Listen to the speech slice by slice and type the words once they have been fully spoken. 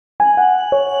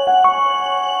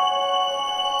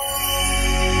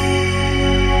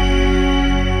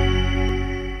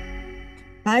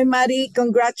Hi, Maddie.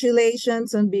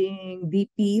 Congratulations on being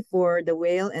DP for The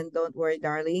Whale and Don't Worry,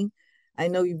 Darling. I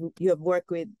know you have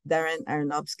worked with Darren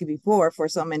Aronofsky before for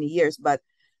so many years, but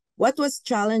what was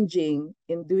challenging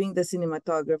in doing the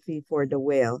cinematography for The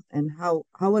Whale, and how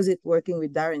was it working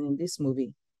with Darren in this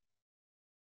movie?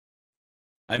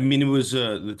 I mean, it was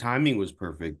the timing was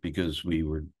perfect because we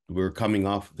were coming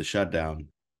off the shutdown,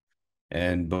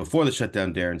 and before the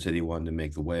shutdown, Darren said he wanted to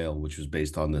make The Whale, which was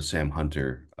based on the Sam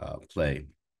Hunter play,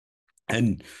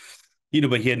 and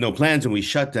but he had no plans, and we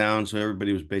shut down, so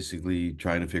everybody was basically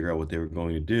trying to figure out what they were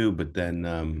going to do. But then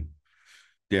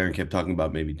Darren kept talking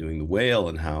about maybe doing The Whale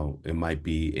and how it might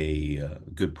be a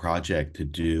good project to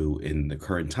do in the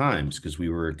current times because we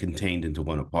were contained into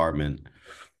one apartment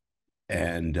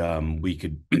and we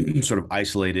could sort of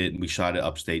isolate it. We shot it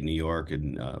upstate New York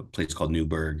in a place called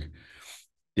Newburgh.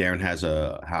 Darren has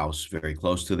a house very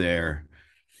close to there,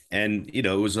 and it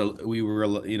was a we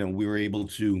were able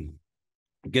to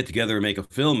get together and make a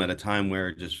film at a time where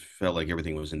it just felt like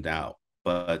everything was in doubt.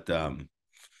 But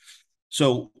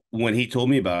so when he told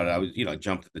me about it, I was I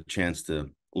jumped at the chance to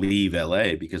leave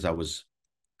LA because I was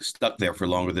stuck there for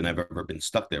longer than I've ever been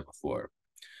stuck there before.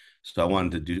 So I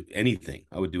wanted to do anything.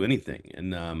 I would do anything.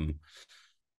 And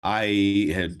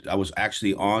I was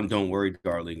actually on Don't Worry,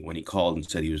 Darling when he called and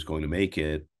said he was going to make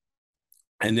it.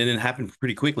 And then it happened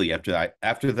pretty quickly after I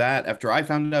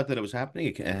found out that it was happening,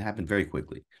 it happened very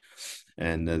quickly.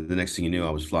 And the next thing you knew,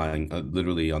 I was flying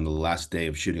literally on the last day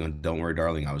of shooting on Don't Worry,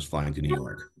 Darling, I was flying to New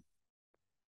York.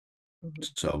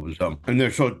 Mhm. So it was, and they're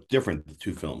so different, the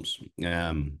two films.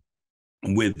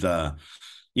 With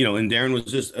and Darren was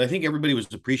just, I think everybody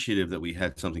was appreciative that we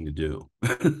had something to do.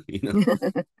 you know.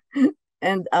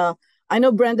 And I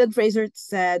know Brendan Fraser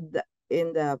said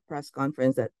in the press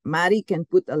conference that Maddie can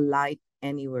put a light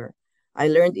anywhere. I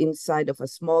learned inside of a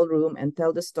small room and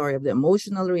tell the story of the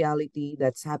emotional reality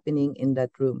that's happening in that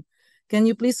room. Can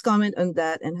you please comment on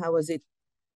that and how was it,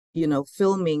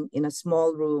 filming in a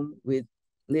small room with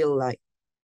little light?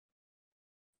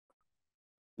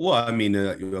 Well, I mean,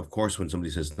 of course, when somebody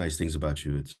says nice things about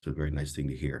you, it's a very nice thing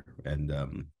to hear, and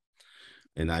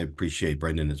I appreciate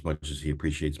Brendan as much as he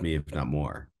appreciates me, if not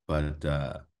more. But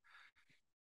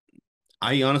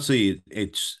I honestly,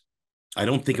 I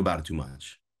don't think about it too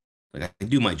much. Like I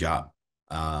do my job,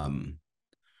 um,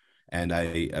 and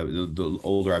the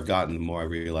older I've gotten, the more I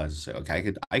realize,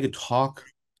 okay, I could talk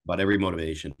about every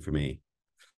motivation for me,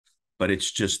 but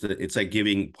it's just that it's like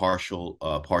giving partial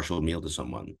meal to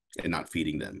someone and not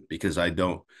feeding them because I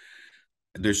don't.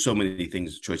 There's so many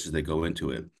things, choices that go into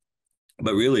it.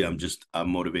 But really, I'm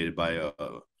motivated by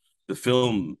the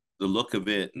film, the look of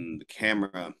it, and the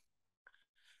camera.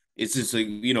 It's just like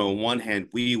on one hand,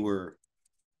 we were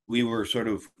sort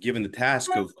of given the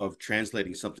task of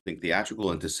translating something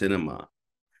theatrical into cinema,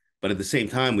 but at the same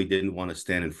time, we didn't want to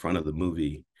stand in front of the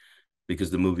movie because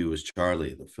the movie was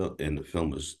Charlie, and the film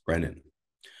was Brennan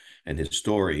and his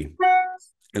story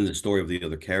and the story of the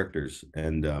other characters.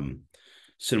 And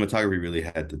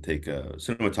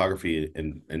cinematography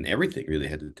and everything really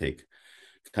had to take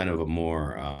kind of a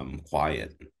more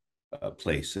quiet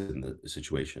place in the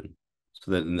situation.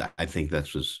 So that I think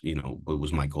that's was what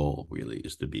was my goal really,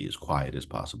 is to be as quiet as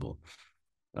possible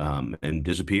and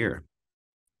disappear.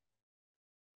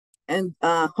 And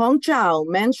Hong Chow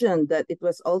mentioned that it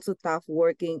was also tough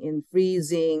working in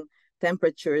freezing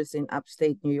temperatures in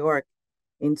upstate New York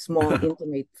in small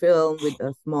intimate film with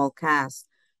a small cast.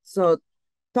 So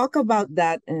talk about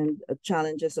that and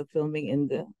challenges of filming in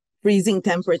the freezing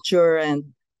temperature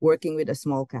and working with a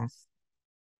small cast.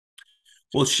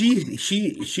 Well, she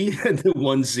had the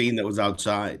one scene that was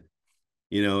outside,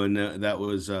 and that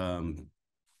was the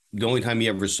only time he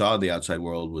ever saw the outside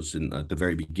world was in at the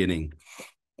very beginning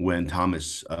when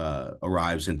Thomas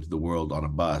arrives into the world on a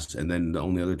bus, and then the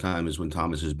only other time is when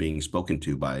Thomas is being spoken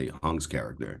to by Hong's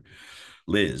character,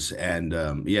 Liz. And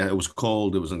yeah, it was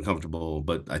cold, it was uncomfortable,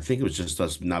 but I think it was just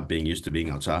us not being used to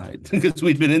being outside because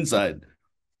we'd been inside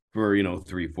for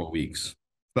 3 4 weeks.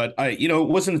 But it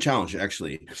wasn't a challenge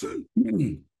actually.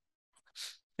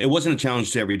 It wasn't a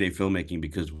challenge to everyday filmmaking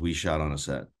because we shot on a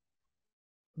set.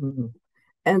 Mhm.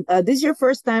 And this is your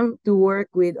first time to work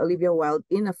with Olivia Wilde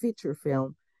in a feature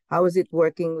film. How was it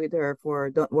working with her for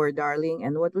Don't Worry, Darling?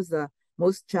 And what was the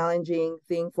most challenging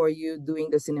thing for you doing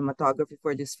the cinematography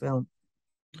for this film?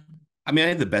 I mean, I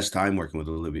had the best time working with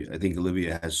Olivia. I think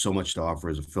Olivia has so much to offer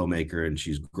as a filmmaker, and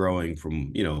she's growing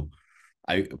from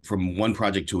one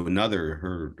project to another.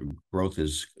 Her growth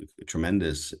is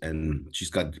tremendous, and she's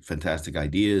got fantastic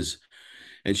ideas.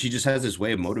 And she just has this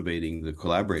way of motivating the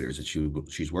collaborators that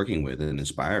she's working with and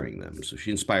inspiring them. So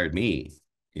she inspired me,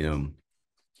 you know,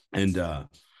 and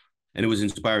and it was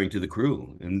inspiring to the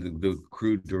crew, and the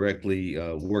crew directly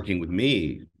working with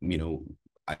me.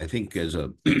 I think as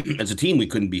a as a team, we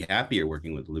couldn't be happier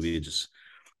working with Olivia. Just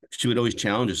she would always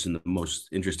challenge us in the most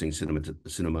interesting cinema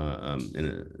in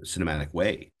a cinematic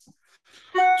way.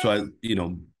 So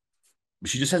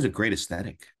she just has a great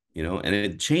aesthetic, and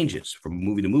it changes from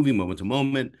movie to movie, moment to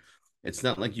moment. It's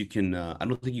not like you can. I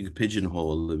don't think you can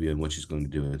pigeonhole Olivia and what she's going to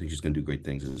do. I think she's going to do great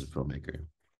things as a filmmaker.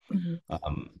 Mhm.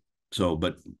 Um,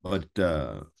 but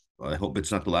I hope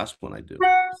it's not the last one I do.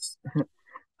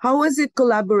 How was it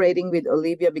collaborating with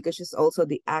Olivia because she's also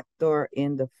the actor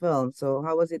in the film? So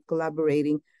how was it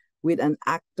collaborating with an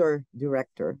actor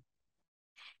director?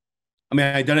 I mean,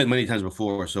 I'd done it many times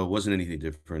before, so it wasn't anything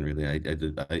different, really.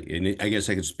 And I guess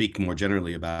I could speak more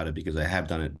generally about it because I have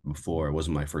done it before. It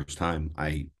wasn't my first time.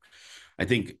 I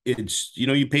think it's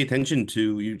you pay attention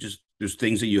to there's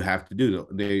things that you have to do.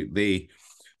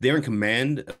 They're in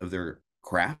command of their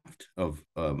craft of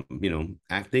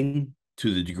acting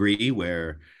to the degree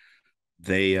where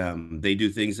they do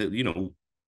things that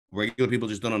regular people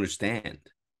just don't understand.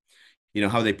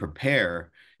 How they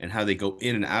prepare and how they go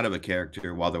in and out of a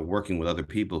character while they're working with other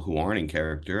people who aren't in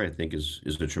character, I think is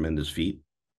a tremendous feat.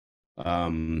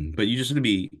 But you just have to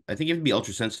be, I think you have to be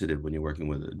ultra sensitive when you're working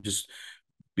with it. Just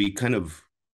be kind of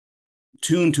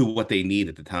tuned to what they need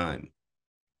at the time.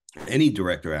 Any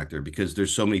director actor, because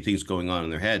there's so many things going on in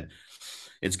their head,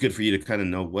 it's good for you to kind of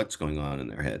know what's going on in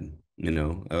their head.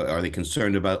 Are they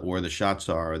concerned about where the shots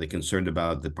are? Are they concerned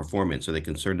about the performance? Are they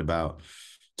concerned about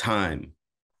time?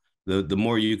 The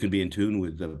more you can be in tune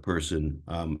with the person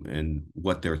and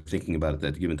what they're thinking about at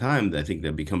that given time, I think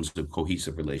that becomes a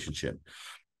cohesive relationship.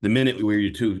 The minute where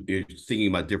you're thinking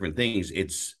about different things,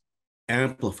 it's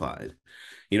amplified.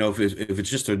 If it's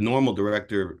just a normal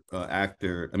director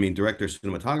actor, I mean director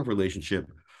cinematographer relationship,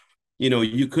 you know,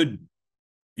 you could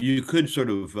sort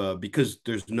of because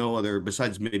there's no other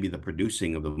besides maybe the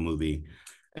producing of the movie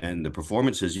and the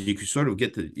performances, you could sort of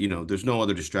get the there's no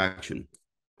other distraction.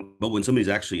 But when somebody's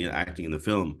actually acting in the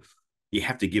film, you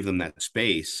have to give them that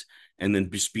space and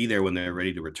then just be there when they're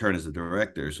ready to return as a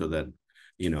director so that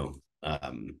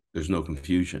there's no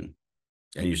confusion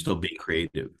and you're still being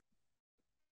creative.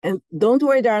 And Don't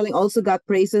Worry, Darling also got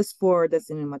praises for the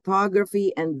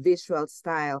cinematography and visual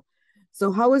style.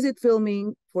 So, how was it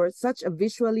filming for such a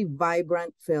visually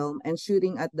vibrant film and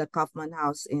shooting at the Kaufman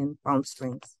House in Palm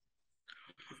Springs?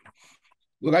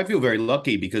 Look, I feel very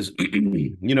lucky because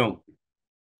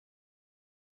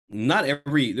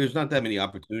there's not that many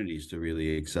opportunities to really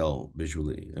excel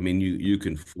visually. I mean, you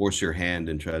can force your hand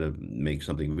and try to make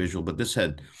something visual, but this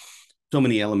had so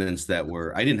many elements that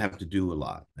were I didn't have to do a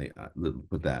lot. I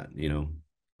put that,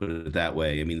 put it that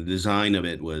way. I mean, the design of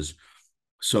it was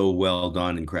so well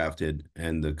done and crafted,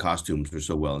 and the costumes were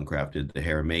so well and crafted, the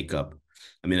hair and makeup.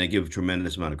 I mean, I give a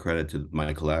tremendous amount of credit to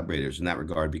my collaborators in that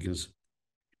regard because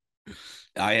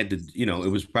I had to, it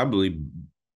was probably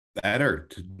better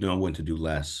to know when to do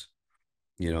less,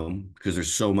 because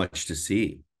there's so much to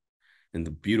see and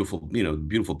the beautiful,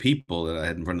 beautiful people that I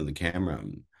had in front of the camera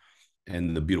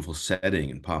and the beautiful setting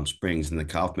in Palm Springs and the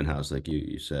Kaufman House, like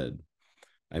you said.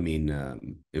 I mean,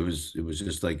 it was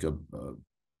just like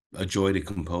a joy to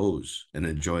compose and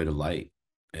a joy to light.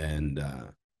 And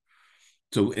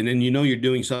and then you're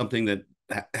doing something that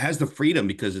has the freedom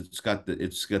because it's got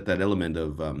that element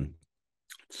of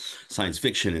science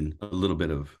fiction and a little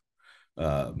bit of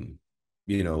um,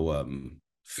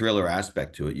 thriller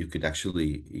aspect to it. You could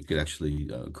actually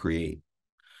create.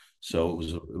 So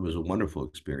it was a wonderful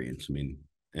experience. I mean,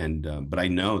 and but I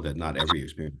know that not every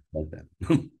experience is like that.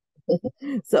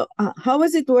 So, how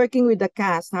was it working with the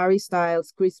cast? Harry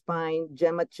Styles, Chris Pine,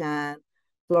 Gemma Chan,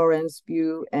 Florence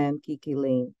Pugh, and Kiki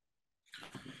Lane.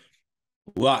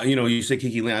 Well, you say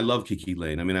Kiki Lane. I love Kiki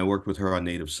Lane. I mean, I worked with her on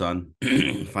Native Son.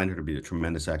 Find her to be a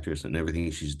tremendous actress, and everything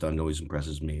she's done always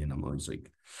impresses me. And I'm always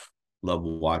like, love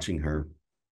watching her.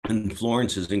 And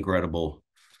Florence is incredible.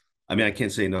 I mean, I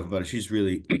can't say enough about it. She's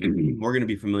really, we're going to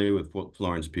be familiar with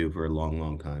Florence Pugh for a long,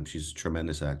 long time. She's a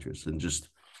tremendous actress and just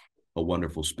a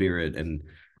wonderful spirit. And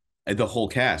the whole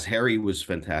cast, Harry was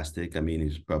fantastic. I mean,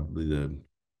 he's probably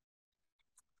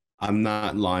I'm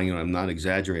not lying and I'm not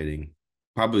exaggerating,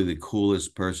 probably the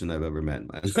coolest person I've ever met in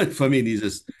my life. I mean, he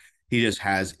just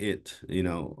has it,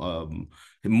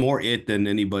 more it than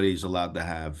anybody's allowed to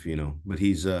have, but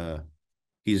he's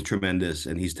tremendous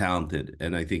and he's talented.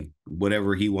 And I think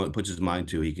whatever puts his mind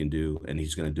to, he can do, and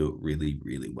he's going to do it really,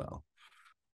 really well.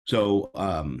 So,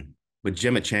 but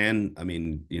Gemma Chan, I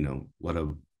mean, what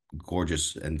a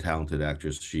gorgeous and talented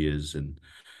actress she is. And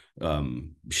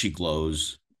she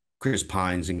glows. Chris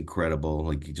Pine's incredible.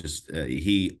 Like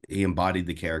he embodied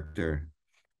the character.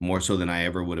 more so than I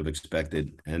ever would have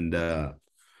expected. And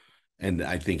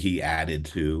I think he added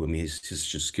to. I mean, he's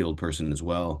just a skilled person as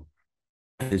well.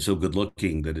 And he's so good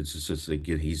looking that it's just like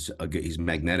he's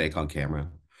magnetic on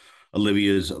camera.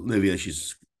 Olivia.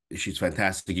 She's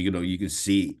fantastic. You know, you can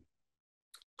see.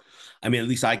 I mean, at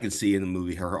least I could see in the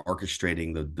movie her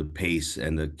orchestrating the pace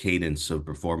and the cadence of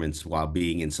performance while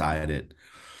being inside it.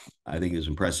 I think is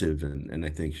impressive, and I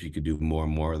think she could do more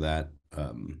and more of that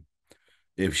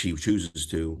if she chooses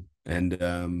to. And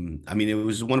I mean, it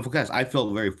was a wonderful cast. I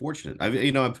felt very fortunate.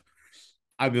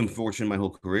 I've been fortunate my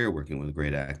whole career working with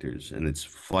great actors, and it's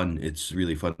fun. It's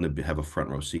really fun to have a front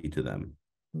row seat to them.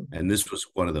 Mhm. And this was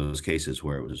one of those cases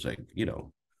where it was like,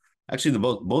 actually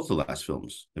both the last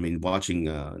films. I mean, watching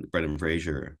Brendan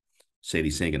Fraser, Sadie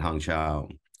Sink, and Hong Chow.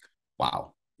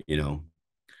 Wow, you know,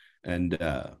 and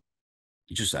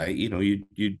just I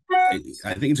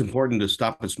think it's important to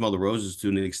stop and smell the roses to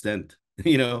an extent.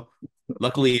 you know,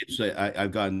 Luckily,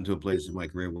 I've gotten to a place in my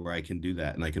career where I can do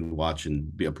that, and I can watch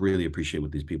and really appreciate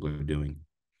what these people are doing.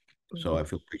 So Mhm. I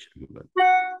feel appreciative of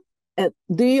it.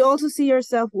 Do you also see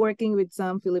yourself working with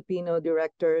some Filipino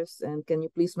directors? And can you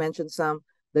please mention some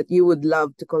that you would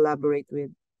love to collaborate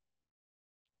with?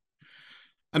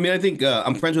 I mean, I think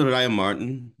I'm friends with Ryan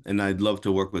Martin, and I'd love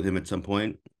to work with him at some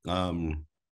point. Um,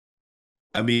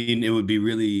 I mean, it would be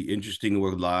really interesting to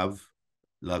work with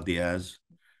Lav Diaz.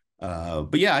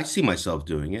 But yeah, I see myself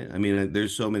doing it. I mean,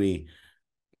 there's so many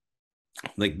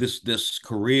like this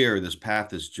career, this path,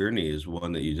 this journey is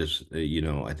one that you just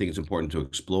I think it's important to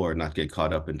explore, not get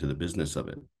caught up into the business of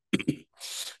it.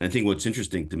 And I think what's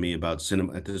interesting to me about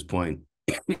cinema at this point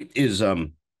is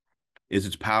is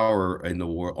its power in the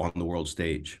world on the world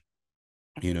stage.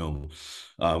 You know,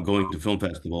 going to film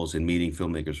festivals and meeting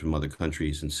filmmakers from other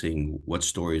countries and seeing what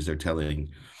stories they're telling.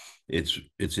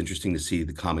 It's interesting to see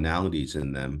the commonalities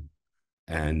in them,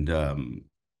 and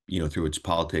through its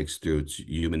politics, through its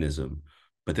humanism.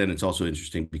 But then it's also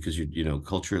interesting because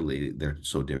culturally they're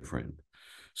so different.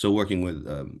 So working with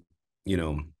you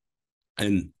know,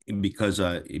 and because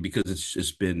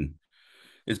it's been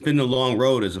a long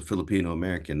road as a Filipino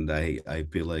American. I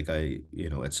feel like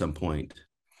at some point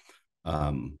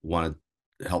want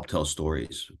to help tell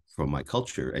stories from my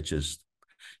culture. It just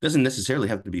doesn't necessarily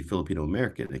have to be Filipino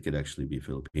American. It could actually be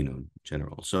Filipino in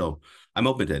general. So I'm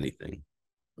open to anything.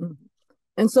 Mhm.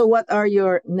 And so, what are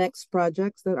your next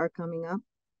projects that are coming up?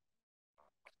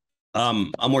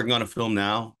 I'm working on a film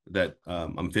now that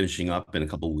I'm finishing up in a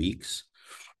couple weeks,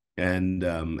 and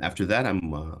after that,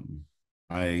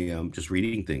 I am just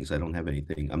reading things. I don't have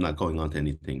anything. I'm not going on to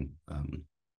anything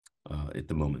at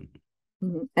the moment.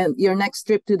 Mhm. And your next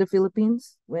trip to the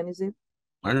Philippines, when is it?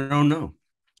 I don't know.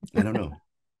 I don't know.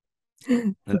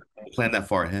 I don't plan that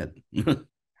far ahead.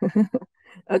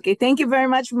 Okay, thank you very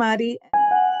much, Mari.